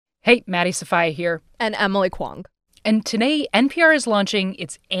Hey, Maddie Sofia here. And Emily Kwong. And today, NPR is launching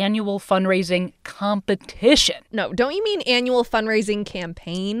its annual fundraising competition. No, don't you mean annual fundraising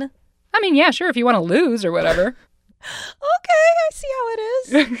campaign? I mean, yeah, sure, if you want to lose or whatever. Okay, I see how it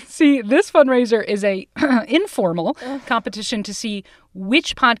is. See, this fundraiser is a informal competition to see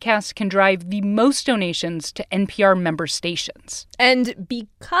which podcast can drive the most donations to NPR member stations. And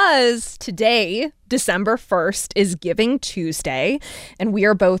because today, December 1st, is Giving Tuesday, and we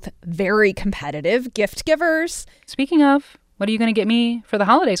are both very competitive gift givers. Speaking of, what are you going to get me for the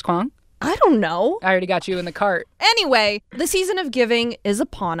holidays, Kwong? I don't know. I already got you in the cart. Anyway, the season of giving is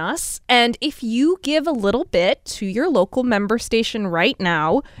upon us, and if you give a little bit to your local member station right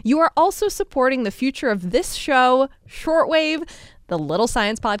now, you are also supporting the future of this show, Shortwave, the little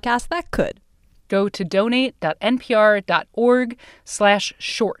science podcast that could. Go to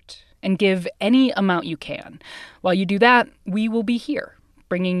donate.npr.org/short and give any amount you can. While you do that, we will be here,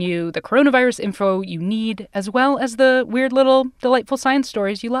 bringing you the coronavirus info you need, as well as the weird little delightful science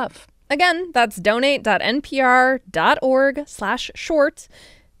stories you love. Again, that's donate.npr.org/short.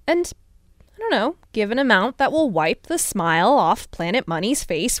 And, I don't know, give an amount that will wipe the smile off Planet Money's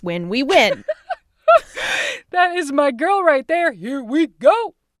face when we win. That is my girl right there. Here we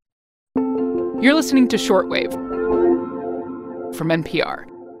go. You're listening to Shortwave from NPR.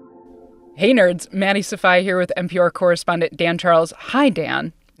 Hey, nerds. Maddie Sofia here with NPR correspondent Dan Charles. Hi,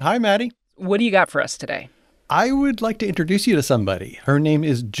 Dan. Hi, Maddie. What do you got for us today? I would like to introduce you to somebody. Her name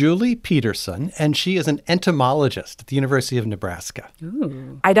is Julie Peterson, and she is an entomologist at the University of Nebraska.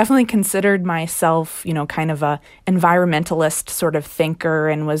 Ooh. I definitely considered myself, kind of a environmentalist sort of thinker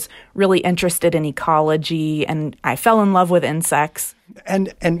and was really interested in ecology, and I fell in love with insects.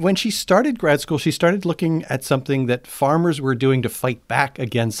 And when she started grad school, she started looking at something that farmers were doing to fight back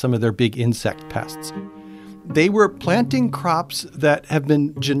against some of their big insect pests. They were planting crops that have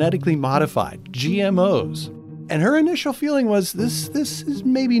been genetically modified, GMOs. And her initial feeling was this is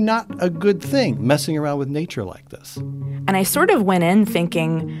maybe not a good thing, messing around with nature like this. And I sort of went in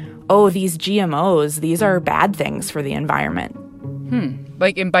thinking, oh, these GMOs, these are bad things for the environment.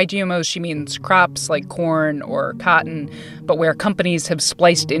 And by GMOs, she means crops like corn or cotton, but where companies have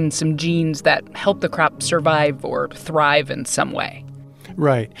spliced in some genes that help the crop survive or thrive in some way.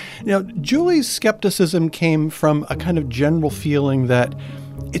 Right. Now, Julie's skepticism came from a kind of general feeling that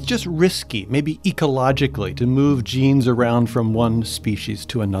it's just risky, maybe ecologically, to move genes around from one species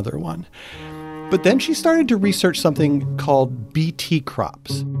to another one. But then she started to research something called Bt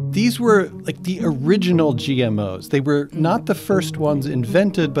crops. These were like the original GMOs. They were not the first ones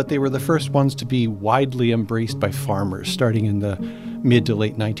invented, but they were the first ones to be widely embraced by farmers starting in the mid to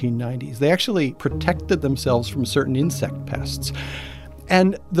late 1990s. They actually protected themselves from certain insect pests.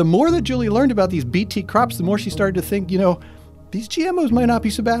 And the more that Julie learned about these Bt crops, the more she started to think, these GMOs might not be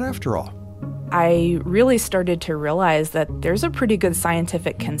so bad after all. I really started to realize that there's a pretty good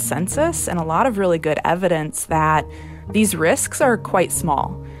scientific consensus and a lot of really good evidence that these risks are quite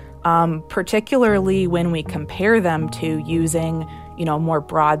small, particularly when we compare them to using, more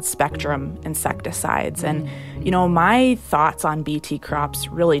broad spectrum insecticides. And, my thoughts on Bt crops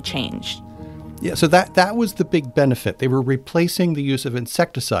really changed. Yeah, so that was the big benefit. They were replacing the use of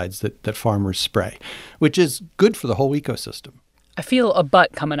insecticides that farmers spray, which is good for the whole ecosystem. I feel a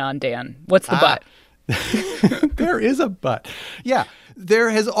but coming on, Dan. What's the but? There is a but. Yeah, there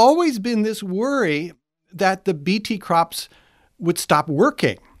has always been this worry that the Bt crops would stop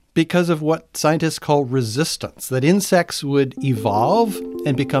working because of what scientists call resistance, that insects would evolve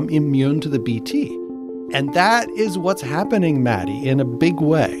and become immune to the Bt. And that is what's happening, Maddie, in a big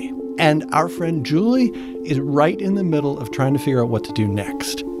way. And our friend Julie is right in the middle of trying to figure out what to do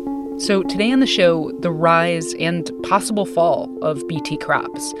next. So today on the show, the rise and possible fall of Bt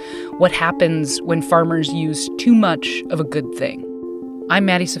crops. What happens when farmers use too much of a good thing? I'm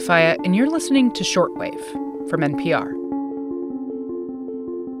Maddie Sofia, and you're listening to Shortwave from NPR.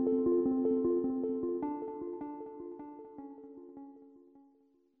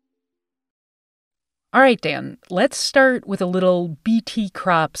 All right, Dan, let's start with a little Bt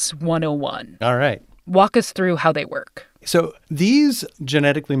crops 101. All right. Walk us through how they work. So these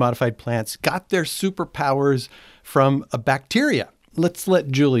genetically modified plants got their superpowers from a bacteria. Let's let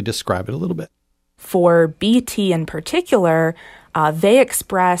Julie describe it a little bit. For Bt in particular, they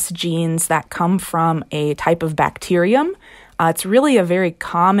express genes that come from a type of bacterium. It's really a very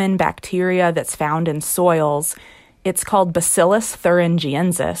common bacteria that's found in soils. It's called Bacillus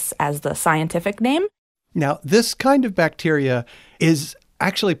thuringiensis as the scientific name. Now, this kind of bacteria is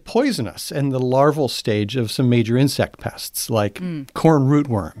actually poisonous in the larval stage of some major insect pests like corn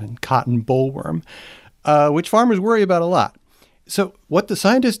rootworm and cotton bollworm, which farmers worry about a lot. So what the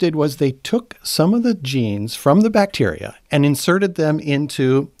scientists did was they took some of the genes from the bacteria and inserted them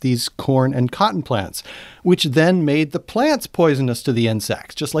into these corn and cotton plants, which then made the plants poisonous to the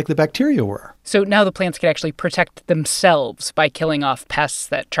insects, just like the bacteria were. So now the plants could actually protect themselves by killing off pests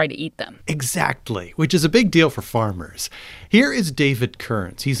that try to eat them. Exactly, which is a big deal for farmers. Here is David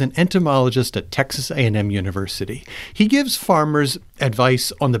Kearns. He's an entomologist at Texas A&M University. He gives farmers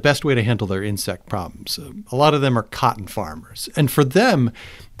advice on the best way to handle their insect problems. A lot of them are cotton farmers. And for them,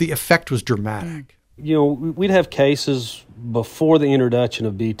 the effect was dramatic. You know, we'd have cases before the introduction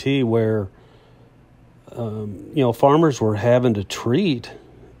of BT where, farmers were having to treat,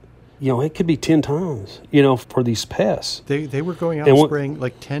 it could be 10 times, for these pests. They were going out spraying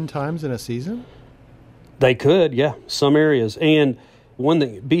like 10 times in a season? They could, yeah, some areas. And when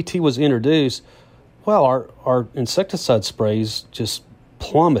the BT was introduced, our insecticide sprays just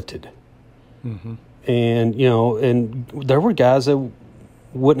plummeted. Mm-hmm. And, and there were guys that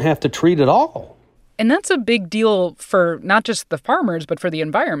wouldn't have to treat at all. And that's a big deal for not just the farmers, but for the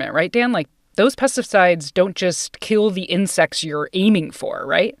environment, right, Dan? Like, those pesticides don't just kill the insects you're aiming for,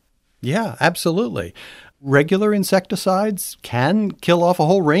 right? Yeah, absolutely. Regular insecticides can kill off a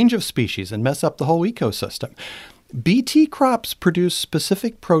whole range of species and mess up the whole ecosystem. BT crops produce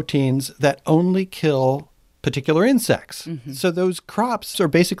specific proteins that only kill particular insects. Mm-hmm. So those crops are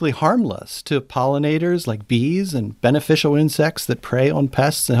basically harmless to pollinators like bees and beneficial insects that prey on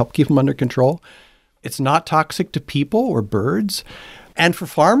pests and help keep them under control. It's not toxic to people or birds. And for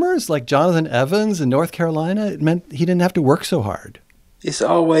farmers like Jonathan Evans in North Carolina, it meant he didn't have to work so hard. It's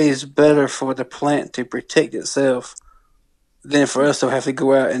always better for the plant to protect itself than for us to have to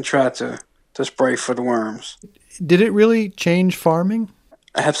go out and try to spray for the worms. Did it really change farming?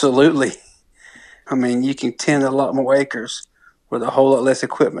 Absolutely. I mean, you can tend a lot more acres with a whole lot less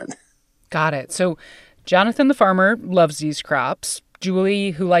equipment. Got it. So Jonathan the farmer loves these crops.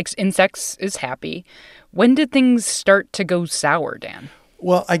 Julie, who likes insects, is happy. When did things start to go sour, Dan?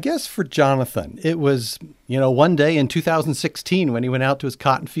 Well, I guess for Jonathan, it was, one day in 2016 when he went out to his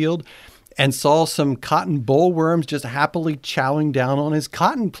cotton field and saw some cotton bollworms just happily chowing down on his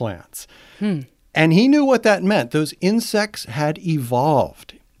cotton plants. And he knew what that meant. Those insects had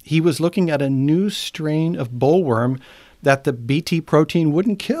evolved. He was looking at a new strain of bollworm that the BT protein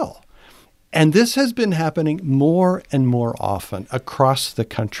wouldn't kill. And this has been happening more and more often across the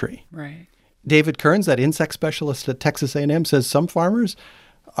country. Right. David Kearns, that insect specialist at Texas A&M, says some farmers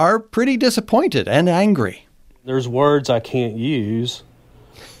are pretty disappointed and angry. There's words I can't use,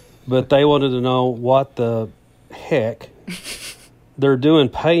 but they wanted to know what the heck they're doing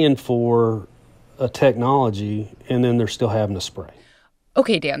paying for a technology, and then they're still having to spray.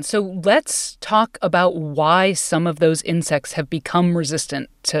 Okay, Dan, so let's talk about why some of those insects have become resistant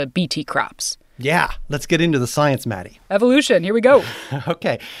to BT crops. Yeah, let's get into the science, Maddie. Evolution, here we go.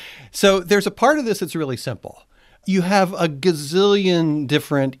 Okay, so there's a part of this that's really simple. You have a gazillion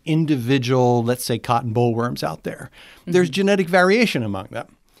different individual, let's say, cotton bollworms out there. Mm-hmm. There's genetic variation among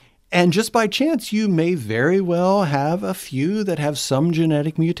them. And just by chance, you may very well have a few that have some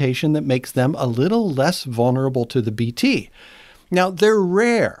genetic mutation that makes them a little less vulnerable to the BT. Now, they're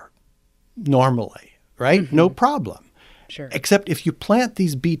rare normally, right? Mm-hmm. No problem. Sure. Except if you plant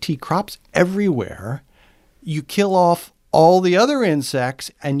these BT crops everywhere, you kill off all the other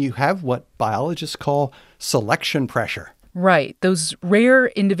insects and you have what biologists call selection pressure. Right. Those rare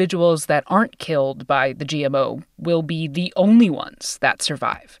individuals that aren't killed by the GMO will be the only ones that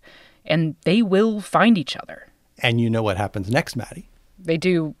survive. And they will find each other. And you know what happens next, Maddie? They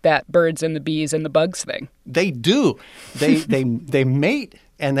do that birds and the bees and the bugs thing. They do. They mate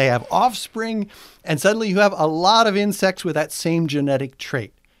and they have offspring. And suddenly you have a lot of insects with that same genetic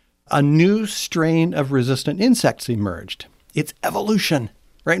trait. A new strain of resistant insects emerged. It's evolution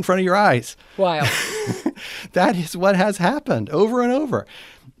right in front of your eyes. Wild. That is what has happened over and over.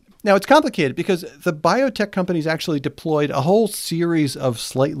 Now, it's complicated because the biotech companies actually deployed a whole series of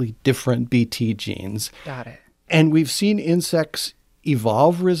slightly different BT genes. Got it. And we've seen insects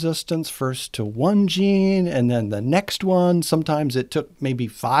evolve resistance first to one gene and then the next one. Sometimes it took maybe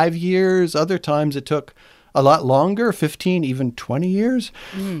 5 years. Other times it took a lot longer, 15, even 20 years.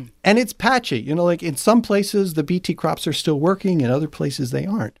 Mm. And it's patchy. Like in some places, the BT crops are still working. In other places, they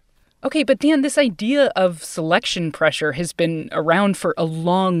aren't. Okay, but Dan, this idea of selection pressure has been around for a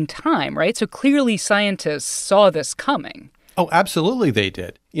long time, right? So clearly scientists saw this coming. Oh, absolutely they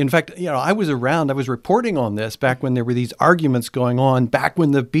did. In fact, I was reporting on this back when there were these arguments going on, back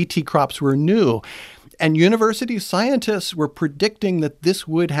when the BT crops were new. And university scientists were predicting that this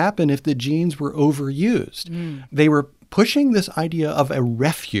would happen if the genes were overused. Mm. They were pushing this idea of a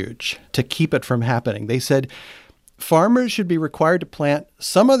refuge to keep it from happening. They said, farmers should be required to plant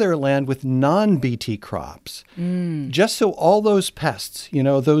some of their land with non-BT crops, just so all those pests,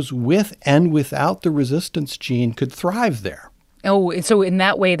 those with and without the resistance gene, could thrive there. Oh, so in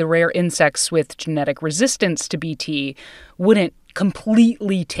that way, the rare insects with genetic resistance to BT wouldn't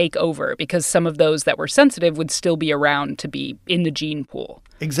completely take over because some of those that were sensitive would still be around to be in the gene pool.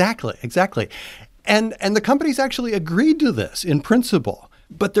 Exactly. And the companies actually agreed to this in principle.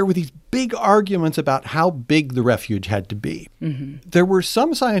 But there were these big arguments about how big the refuge had to be. There were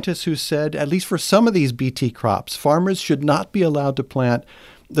some scientists who said, at least for some of these BT crops, farmers should not be allowed to plant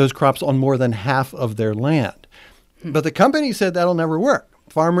those crops on more than half of their land. But the company said that'll never work.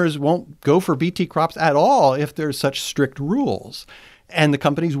 Farmers won't go for BT crops at all if there's such strict rules. And the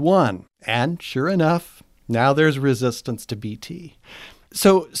companies won. And sure enough, now there's resistance to BT.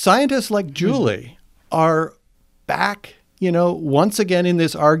 So scientists like Julie are back, once again in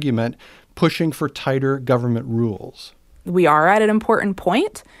this argument, pushing for tighter government rules. We are at an important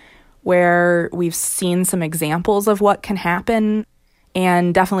point where we've seen some examples of what can happen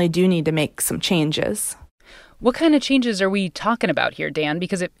and definitely do need to make some changes. What kind of changes are we talking about here, Dan?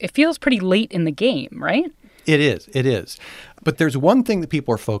 Because it feels pretty late in the game, right? It is. But there's one thing that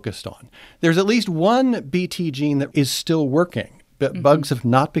people are focused on. There's at least one BT gene that is still working, but bugs have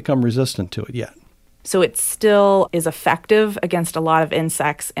not become resistant to it yet. So it still is effective against a lot of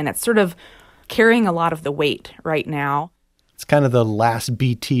insects, and it's sort of carrying a lot of the weight right now. It's kind of the last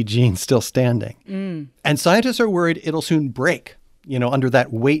BT gene still standing. And scientists are worried it'll soon break, under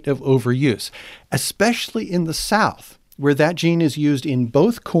that weight of overuse, especially in the South, where that gene is used in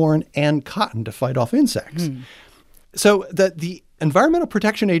both corn and cotton to fight off insects. So the Environmental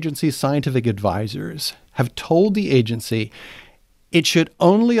Protection Agency's scientific advisors have told the agency it should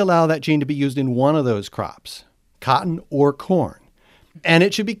only allow that gene to be used in one of those crops, cotton or corn. And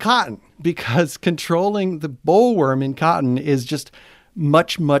it should be cotton because controlling the bollworm in cotton is just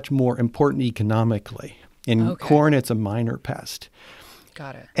much, much more important economically. In corn, it's a minor pest.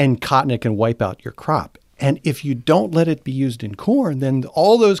 Got it. And cotton, it can wipe out your crop. And if you don't let it be used in corn, then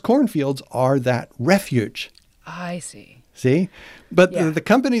all those cornfields are that refuge. I see. See? But the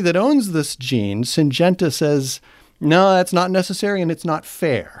company that owns this gene, Syngenta, says, no, that's not necessary and it's not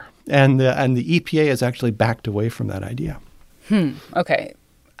fair. And the EPA has actually backed away from that idea. Okay.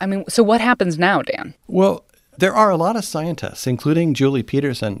 So what happens now, Dan? Well, there are a lot of scientists, including Julie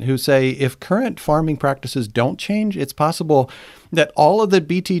Peterson, who say if current farming practices don't change, it's possible that all of the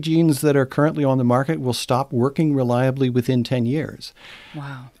BT genes that are currently on the market will stop working reliably within 10 years.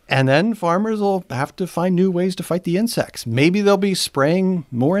 Wow. And then farmers will have to find new ways to fight the insects. Maybe they'll be spraying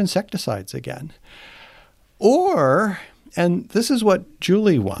more insecticides again. Or, and this is what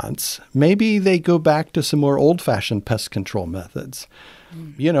Julie wants, maybe they go back to some more old-fashioned pest control methods.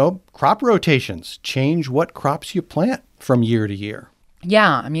 Crop rotations, change what crops you plant from year to year.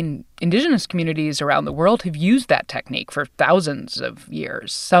 Yeah, indigenous communities around the world have used that technique for thousands of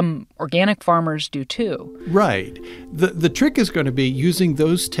years. Some organic farmers do too. Right. The trick is going to be using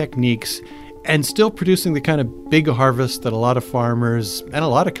those techniques and still producing the kind of big harvest that a lot of farmers and a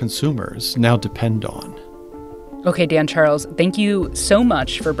lot of consumers now depend on. Okay, Dan Charles, thank you so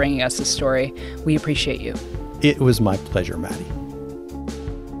much for bringing us this story. We appreciate you. It was my pleasure, Maddie.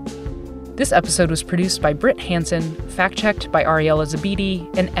 This episode was produced by Britt Hansen, fact-checked by Ariella Zabidi,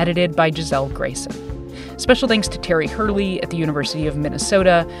 and edited by Giselle Grayson. Special thanks to Terry Hurley at the University of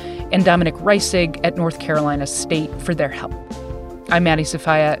Minnesota and Dominic Reisig at North Carolina State for their help. I'm Maddie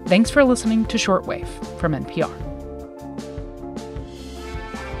Sofia. Thanks for listening to Shortwave from NPR.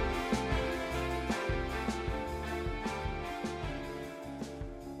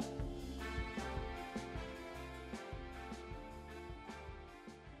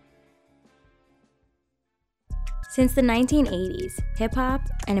 Since the 1980s, hip-hop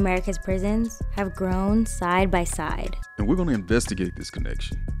and America's prisons have grown side by side. And we're going to investigate this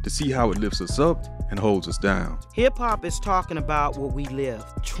connection to see how it lifts us up and holds us down. Hip-hop is talking about what we live,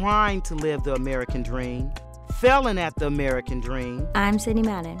 trying to live the American dream, failing at the American dream. I'm Sydney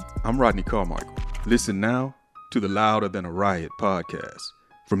Madden. I'm Rodney Carmichael. Listen now to the Louder Than a Riot podcast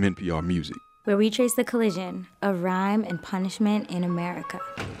from NPR Music, where we trace the collision of rhyme and punishment in America.